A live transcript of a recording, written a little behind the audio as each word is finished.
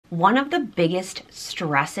One of the biggest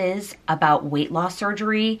stresses about weight loss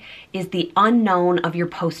surgery is the unknown of your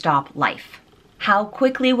post-op life. How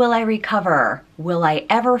quickly will I recover? Will I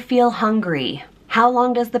ever feel hungry? How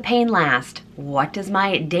long does the pain last? What does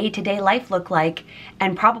my day-to-day life look like?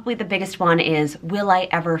 And probably the biggest one is, will I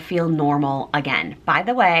ever feel normal again? By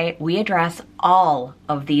the way, we address all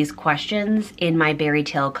of these questions in my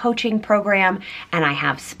BariTale coaching program, and I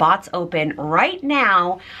have spots open right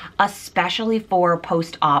now, especially for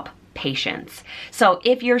post-op patients. So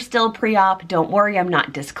if you're still pre-op, don't worry, I'm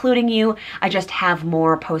not discluding you. I just have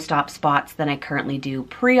more post-op spots than I currently do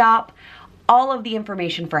pre-op. All of the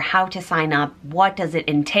information for how to sign up, what does it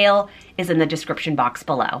entail, is in the description box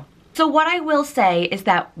below. So what I will say is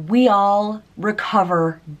that we all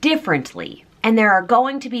recover differently. And there are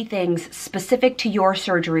going to be things specific to your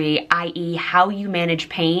surgery, i.e. how you manage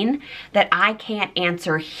pain, that I can't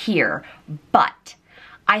answer here. But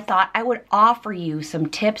I thought I would offer you some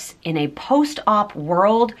tips in a post-op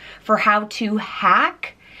world for how to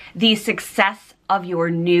hack the success of your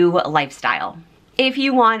new lifestyle. If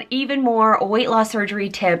you want even more weight loss surgery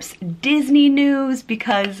tips, Disney news,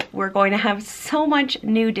 because we're going to have so much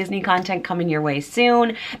new Disney content coming your way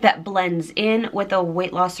soon that blends in with a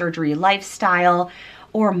weight loss surgery lifestyle,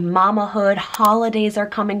 or mamahood, holidays are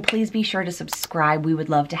coming, please be sure to subscribe. We would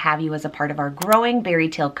love to have you as a part of our growing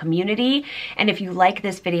BariTale community. And if you like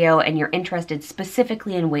this video and you're interested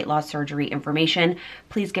specifically in weight loss surgery information,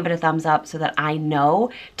 please give it a thumbs up so that I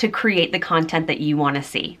know to create the content that you want to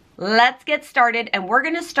see. Let's get started, and we're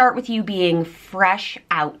gonna start with you being fresh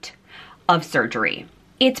out of surgery.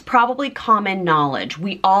 It's probably common knowledge.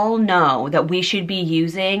 We all know that we should be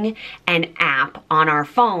using an app on our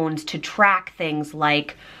phones to track things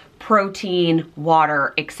like protein,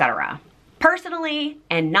 water, etc. Personally,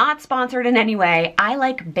 and not sponsored in any way, I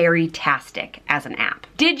like BariTastic as an app.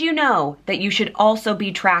 Did you know that you should also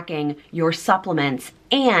be tracking your supplements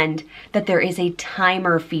and that there is a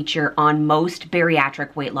timer feature on most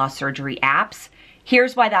bariatric weight loss surgery apps?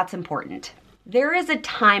 Here's why that's important. There is a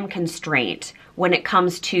time constraint when it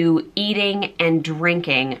comes to eating and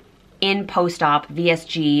drinking in post-op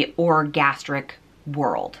VSG or gastric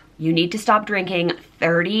world. You need to stop drinking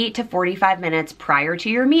 30 to 45 minutes prior to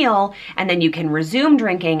your meal, and then you can resume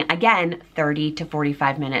drinking again 30 to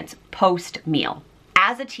 45 minutes post-meal.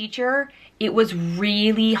 As a teacher, it was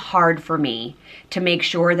really hard for me to make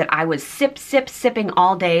sure that I was sipping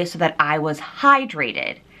all day so that I was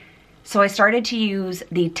hydrated. So I started to use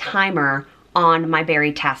the timer on my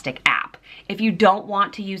BariTastic app. If you don't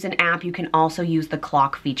want to use an app, you can also use the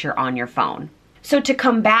clock feature on your phone. So to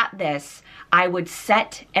combat this, I would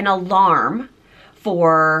set an alarm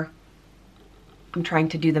for, I'm trying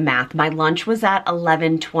to do the math, my lunch was at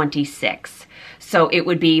 11:26. So it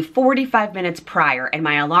would be 45 minutes prior, and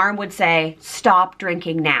my alarm would say, stop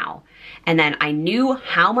drinking now. And then I knew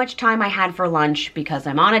how much time I had for lunch because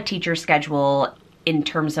I'm on a teacher schedule in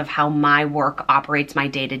terms of how my work operates my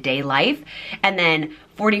day-to-day life. And then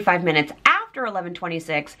 45 minutes after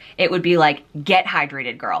 11:26, it would be like, get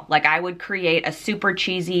hydrated, girl. Like, I would create a super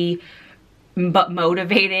cheesy but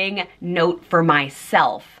motivating note for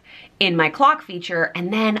myself in my clock feature.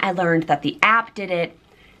 And then I learned that the app did it.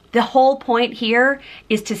 The whole point here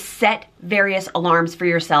is to set various alarms for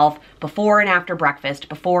yourself before and after breakfast,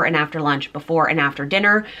 before and after lunch, before and after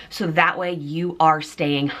dinner, so that way you are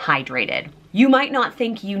staying hydrated. You might not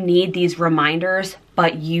think you need these reminders,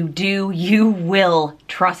 but you do, you will,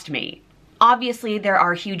 trust me. Obviously, there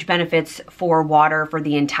are huge benefits for water for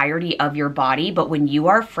the entirety of your body, but when you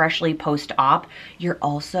are freshly post-op, you're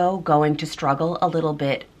also going to struggle a little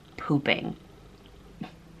bit pooping.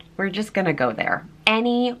 We're just gonna go there.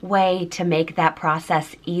 Any way to make that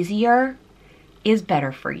process easier is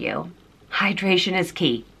better for you. Hydration is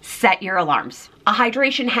key. Set your alarms. A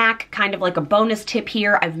hydration hack, kind of like a bonus tip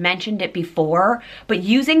here, I've mentioned it before, but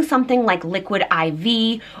using something like Liquid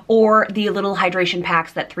IV or the little hydration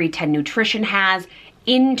packs that 310 Nutrition has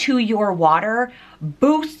into your water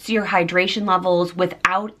boosts your hydration levels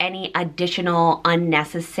without any additional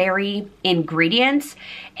unnecessary ingredients,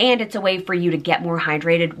 and it's a way for you to get more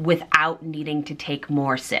hydrated without needing to take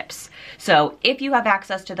more sips. So if you have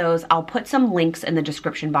access to those, I'll put some links in the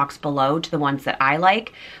description box below to the ones that I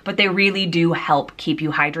like, but they really do help keep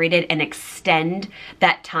you hydrated and extend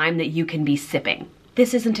that time that you can be sipping.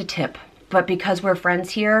 This isn't a tip, but because we're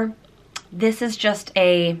friends here, this is just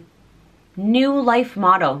a new life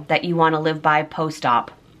motto that you want to live by post-op.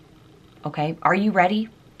 Okay, are you ready?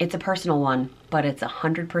 It's a personal one, but it's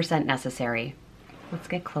 100% necessary. Let's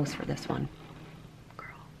get close for this one. Girl,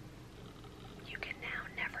 you can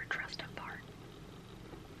now never trust a fart.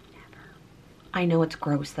 Never. I know it's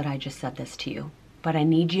gross that I just said this to you, but I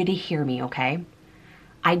need you to hear me, okay?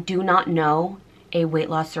 I do not know a weight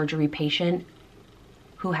loss surgery patient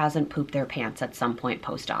who hasn't pooped their pants at some point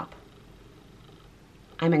post-op.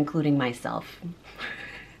 I'm including myself.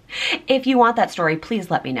 If you want that story,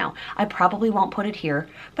 please let me know. I probably won't put it here,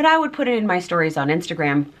 but I would put it in my stories on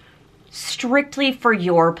Instagram strictly for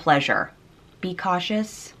your pleasure. Be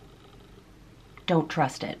cautious. Don't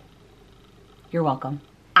trust it. You're welcome.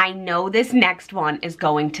 I know this next one is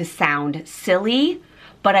going to sound silly,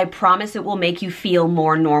 but I promise it will make you feel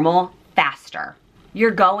more normal faster.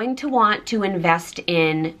 You're going to want to invest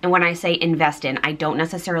in, and when I say invest in, I don't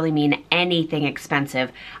necessarily mean anything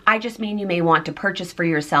expensive. I just mean you may want to purchase for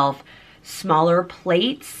yourself smaller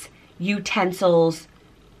plates, utensils,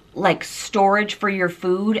 like storage for your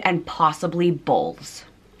food, and possibly bowls.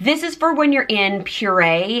 This is for when you're in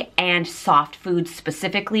puree and soft foods,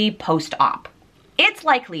 specifically post-op. It's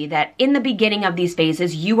likely that in the beginning of these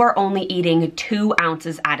phases, you are only eating 2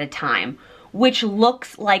 ounces at a time, which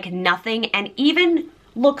looks like nothing and even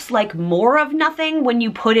looks like more of nothing when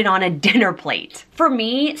you put it on a dinner plate. For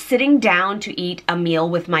me, sitting down to eat a meal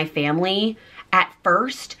with my family at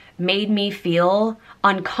first made me feel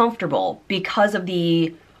uncomfortable because of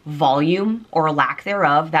the volume or lack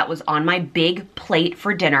thereof that was on my big plate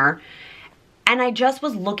for dinner. And I just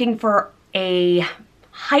was looking for a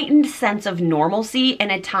heightened sense of normalcy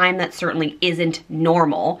in a time that certainly isn't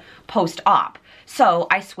normal post-op. So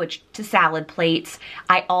I switched to salad plates.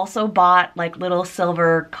 I also bought like little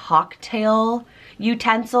silver cocktail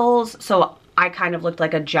utensils, so I kind of looked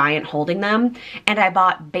like a giant holding them. And I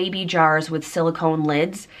bought baby jars with silicone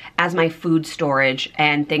lids as my food storage,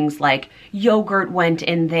 and things like yogurt went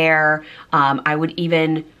in there. I would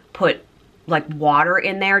even put like water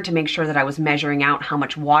in there to make sure that I was measuring out how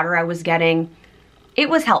much water I was getting. It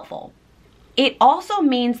was helpful. It also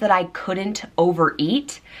means that I couldn't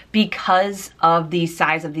overeat because of the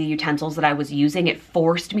size of the utensils that I was using. It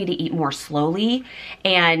forced me to eat more slowly,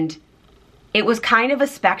 and it was kind of a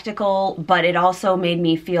spectacle, but it also made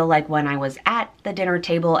me feel like when I was at the dinner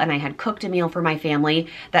table and I had cooked a meal for my family,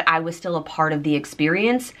 that I was still a part of the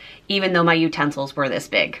experience, even though my utensils were this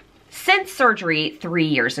big. Since surgery 3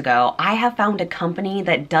 years ago, I have found a company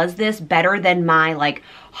that does this better than my like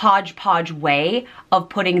hodgepodge way of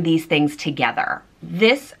putting these things together.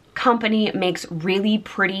 This company makes really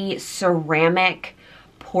pretty ceramic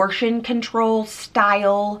portion control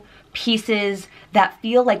style pieces that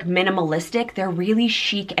feel like minimalistic. They're really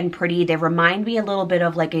chic and pretty. They remind me a little bit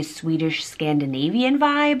of like a Swedish Scandinavian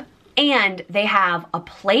vibe. And they have a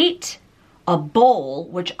plate, a bowl,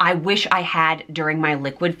 which I wish I had during my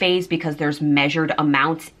liquid phase because there's measured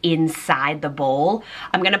amounts inside the bowl.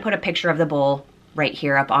 I'm gonna put a picture of the bowl right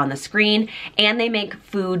here up on the screen, and they make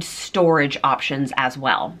food storage options as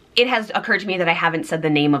well. It has occurred to me that I haven't said the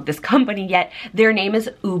name of this company yet. Their name is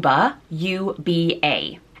Uba,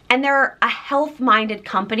 U-B-A. And they're a health-minded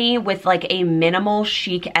company with like a minimal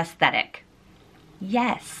chic aesthetic.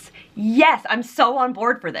 Yes, yes, I'm so on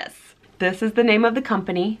board for this. This is the name of the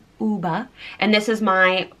company, Uba, and this is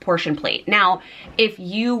my portion plate. Now, if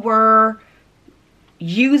you were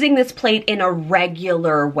using this plate in a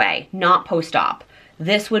regular way, not post-op,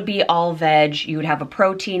 this would be all veg. You would have a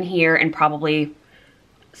protein here and probably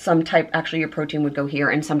some type, actually your protein would go here,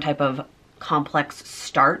 and some type of complex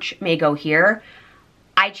starch may go here.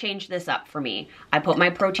 I changed this up for me. I put my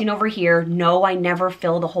protein over here. No, I never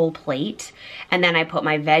fill the whole plate. And then I put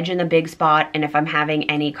my veg in the big spot, and if I'm having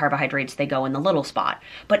any carbohydrates, they go in the little spot.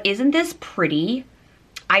 But isn't this pretty?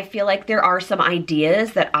 I feel like there are some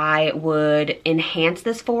ideas that I would enhance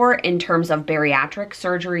this for in terms of bariatric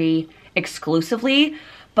surgery exclusively,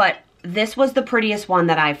 but this was the prettiest one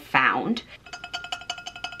that I've found.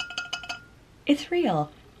 It's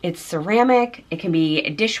real. It's ceramic. It can be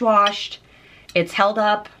dishwashed. It's held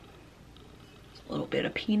up. A little bit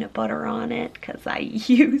of peanut butter on it because I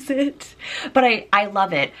use it. But I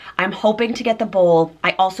love it. I'm hoping to get the bowl.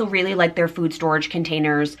 I also really like their food storage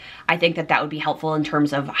containers. I think that that would be helpful in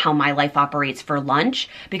terms of how my life operates for lunch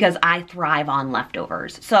because I thrive on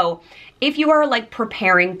leftovers. So if you are like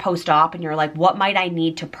preparing post-op and you're like, what might I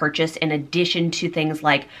need to purchase in addition to things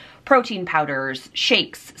like protein powders,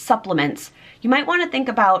 shakes, supplements, you might want to think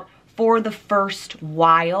about, for the first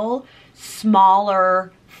while,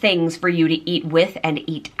 smaller things for you to eat with and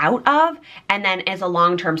eat out of, and then as a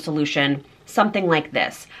long-term solution, something like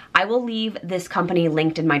this. I will leave this company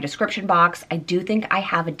linked in my description box. I do think I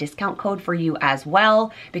have a discount code for you as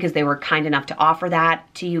well because they were kind enough to offer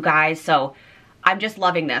that to you guys, so I'm just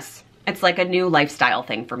loving this. It's like a new lifestyle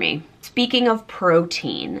thing for me. Speaking of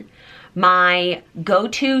protein, my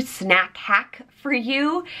go-to snack hack for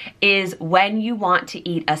you is when you want to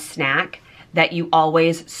eat a snack that you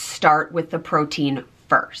always start with the protein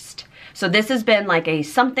first. So this has been like a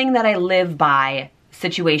something that I live by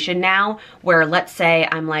situation now, where let's say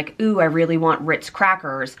I'm like, ooh, I really want Ritz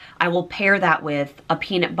crackers. I will pair that with a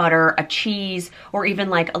peanut butter, a cheese, or even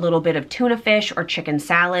like a little bit of tuna fish or chicken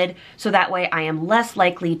salad. So that way I am less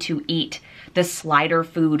likely to eat the slider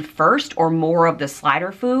food first or more of the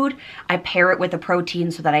slider food. I pair it with a protein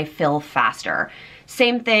so that I fill faster.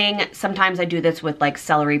 Same thing, sometimes I do this with like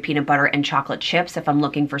celery, peanut butter, and chocolate chips. If I'm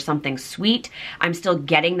looking for something sweet, I'm still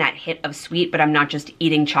getting that hit of sweet, but I'm not just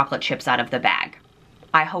eating chocolate chips out of the bag.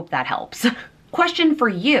 I hope that helps. Question for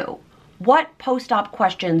you. What post-op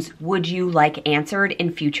questions would you like answered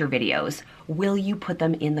in future videos? Will you put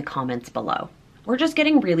them in the comments below? We're just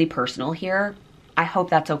getting really personal here. I hope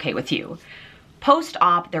that's okay with you.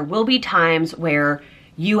 Post-op, there will be times where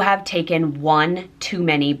you have taken one too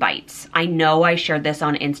many bites. I know I shared this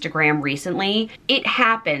on Instagram recently. It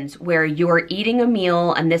happens where you're eating a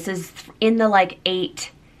meal, and this is in the like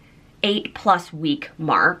 8+ week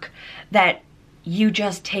mark, that you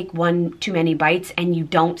just take one too many bites and you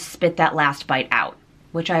don't spit that last bite out,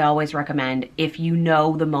 which I always recommend if you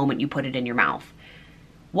know the moment you put it in your mouth.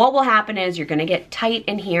 What will happen is you're gonna get tight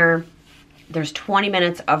in here. There's 20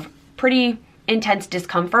 minutes of pretty intense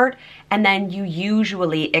discomfort, and then you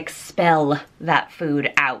usually expel that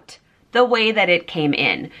food out the way that it came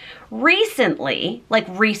in. Recently,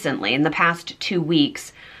 in the past 2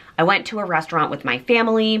 weeks, I went to a restaurant with my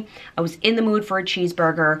family. I was in the mood for a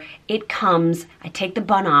cheeseburger. It comes, I take the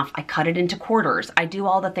bun off, I cut it into quarters. I do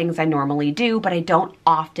all the things I normally do, but I don't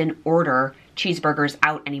often order cheeseburgers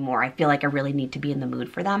out anymore. I feel like I really need to be in the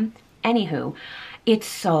mood for them. Anywho, it's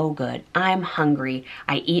so good. I'm hungry.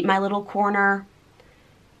 I eat my little corner,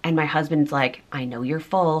 and my husband's like, I know you're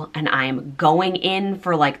full, and I'm going in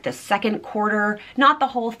for like the second quarter, not the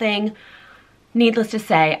whole thing. Needless to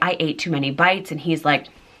say, I ate too many bites, and he's like,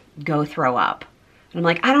 go throw up. And I'm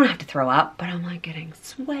like, I don't have to throw up, but I'm like getting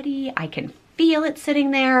sweaty. I can feel it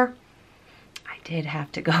sitting there. I did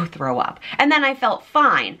have to go throw up. And then I felt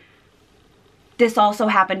fine. This also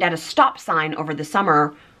happened at a stop sign over the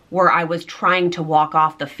summer where I was trying to walk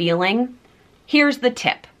off the feeling. Here's the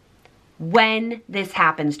tip. When this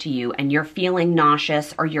happens to you and you're feeling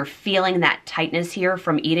nauseous or you're feeling that tightness here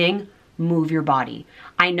from eating, move your body.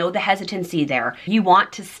 I know the hesitancy there. You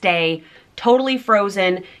want to stay totally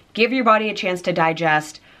frozen, give your body a chance to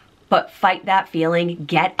digest, but fight that feeling,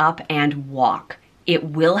 get up and walk. It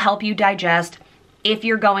will help you digest. If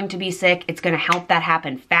you're going to be sick, it's gonna help that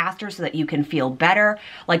happen faster so that you can feel better.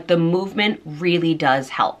 Like, the movement really does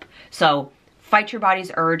help. So fight your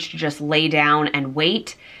body's urge to just lay down and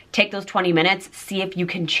wait. Take those 20 minutes, see if you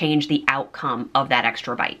can change the outcome of that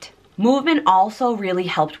extra bite. Movement also really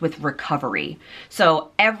helped with recovery.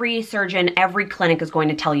 So every surgeon, every clinic is going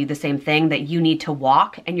to tell you the same thing, that you need to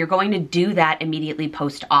walk, and you're going to do that immediately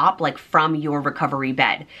post-op, like from your recovery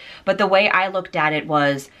bed. But the way I looked at it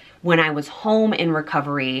was, when I was home in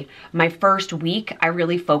recovery, my first week, I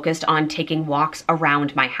really focused on taking walks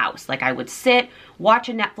around my house. Like, I would sit, watch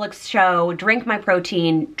a Netflix show, drink my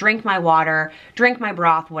protein, drink my water, drink my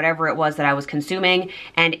broth, whatever it was that I was consuming.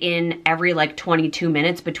 And in every like 22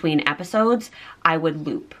 minutes between episodes, I would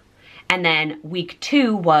loop. And then week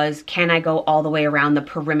 2 was, can I go all the way around the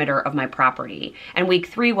perimeter of my property? And week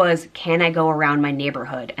 3 was, can I go around my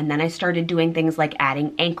neighborhood? And then I started doing things like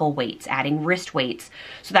adding ankle weights, adding wrist weights.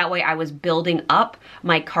 So that way I was building up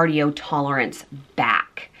my cardio tolerance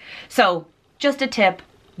back. So just a tip,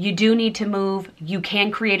 you do need to move. You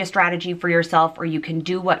can create a strategy for yourself, or you can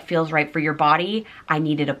do what feels right for your body. I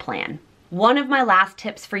needed a plan. One of my last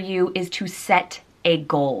tips for you is to set a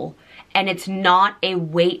goal. And it's not a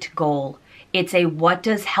weight goal. It's a what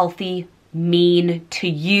does healthy mean to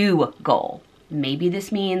you goal. Maybe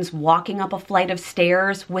this means walking up a flight of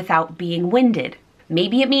stairs without being winded.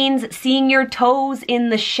 Maybe it means seeing your toes in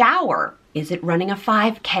the shower. Is it running a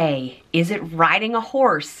 5K? Is it riding a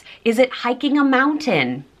horse? Is it hiking a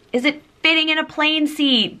mountain? Is it fitting in a plane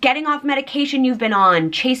seat, getting off medication you've been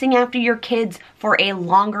on, chasing after your kids for a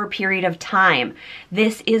longer period of time?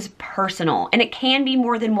 This is personal, and it can be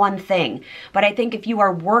more than one thing. But I think if you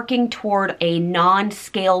are working toward a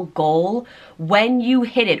non-scale goal, when you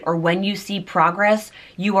hit it or when you see progress,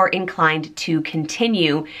 you are inclined to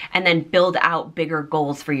continue and then build out bigger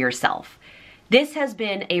goals for yourself. This has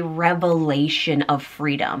been a revelation of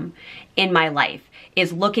freedom in my life,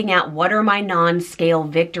 is looking at what are my non-scale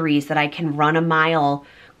victories, that I can run a mile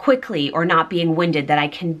quickly or not being winded, that I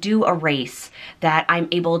can do a race, that I'm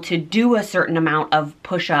able to do a certain amount of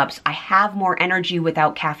push-ups, I have more energy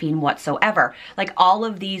without caffeine whatsoever. Like, all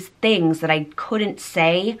of these things that I couldn't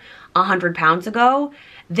say 100 pounds ago,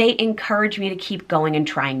 They encourage me to keep going and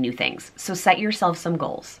trying new things. So set yourself some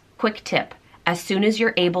goals. Quick tip, as soon as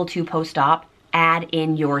you're able to post-op, add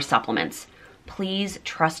in your supplements. Please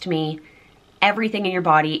trust me, everything in your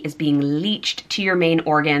body is being leached to your main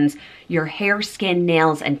organs. Your hair, skin,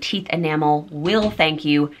 nails, and teeth enamel will thank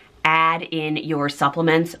you. Add in your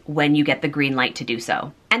supplements when you get the green light to do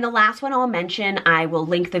so. And the last one I'll mention, I will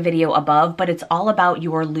link the video above, but it's all about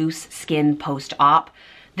your loose skin post-op.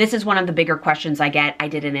 This is one of the bigger questions I get. I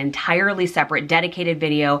did an entirely separate dedicated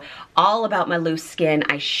video all about my loose skin.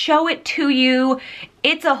 I show it to you.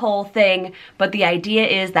 It's a whole thing, but the idea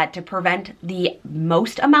is that to prevent the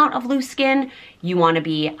most amount of loose skin, you want to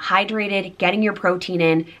be hydrated, getting your protein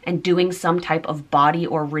in, and doing some type of body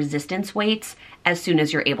or resistance weights as soon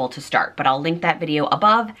as you're able to start. But I'll link that video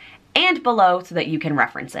above and below so that you can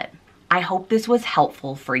reference it. I hope this was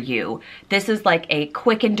helpful for you. This is like a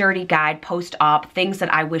quick and dirty guide post-op, things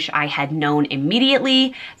that I wish I had known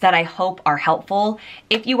immediately that I hope are helpful.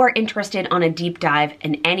 If you are interested on a deep dive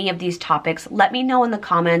in any of these topics, let me know in the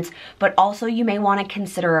comments, but also you may want to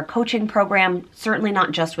consider a coaching program, certainly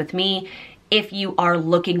not just with me, if you are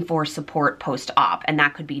looking for support post-op, and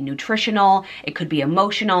that could be nutritional, it could be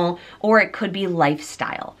emotional, or it could be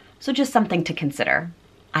lifestyle. So just something to consider.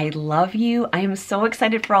 I love you. I am so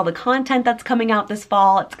excited for all the content that's coming out this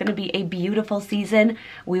fall. It's going to be a beautiful season.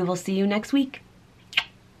 We will see you next week.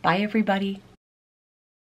 Bye, everybody.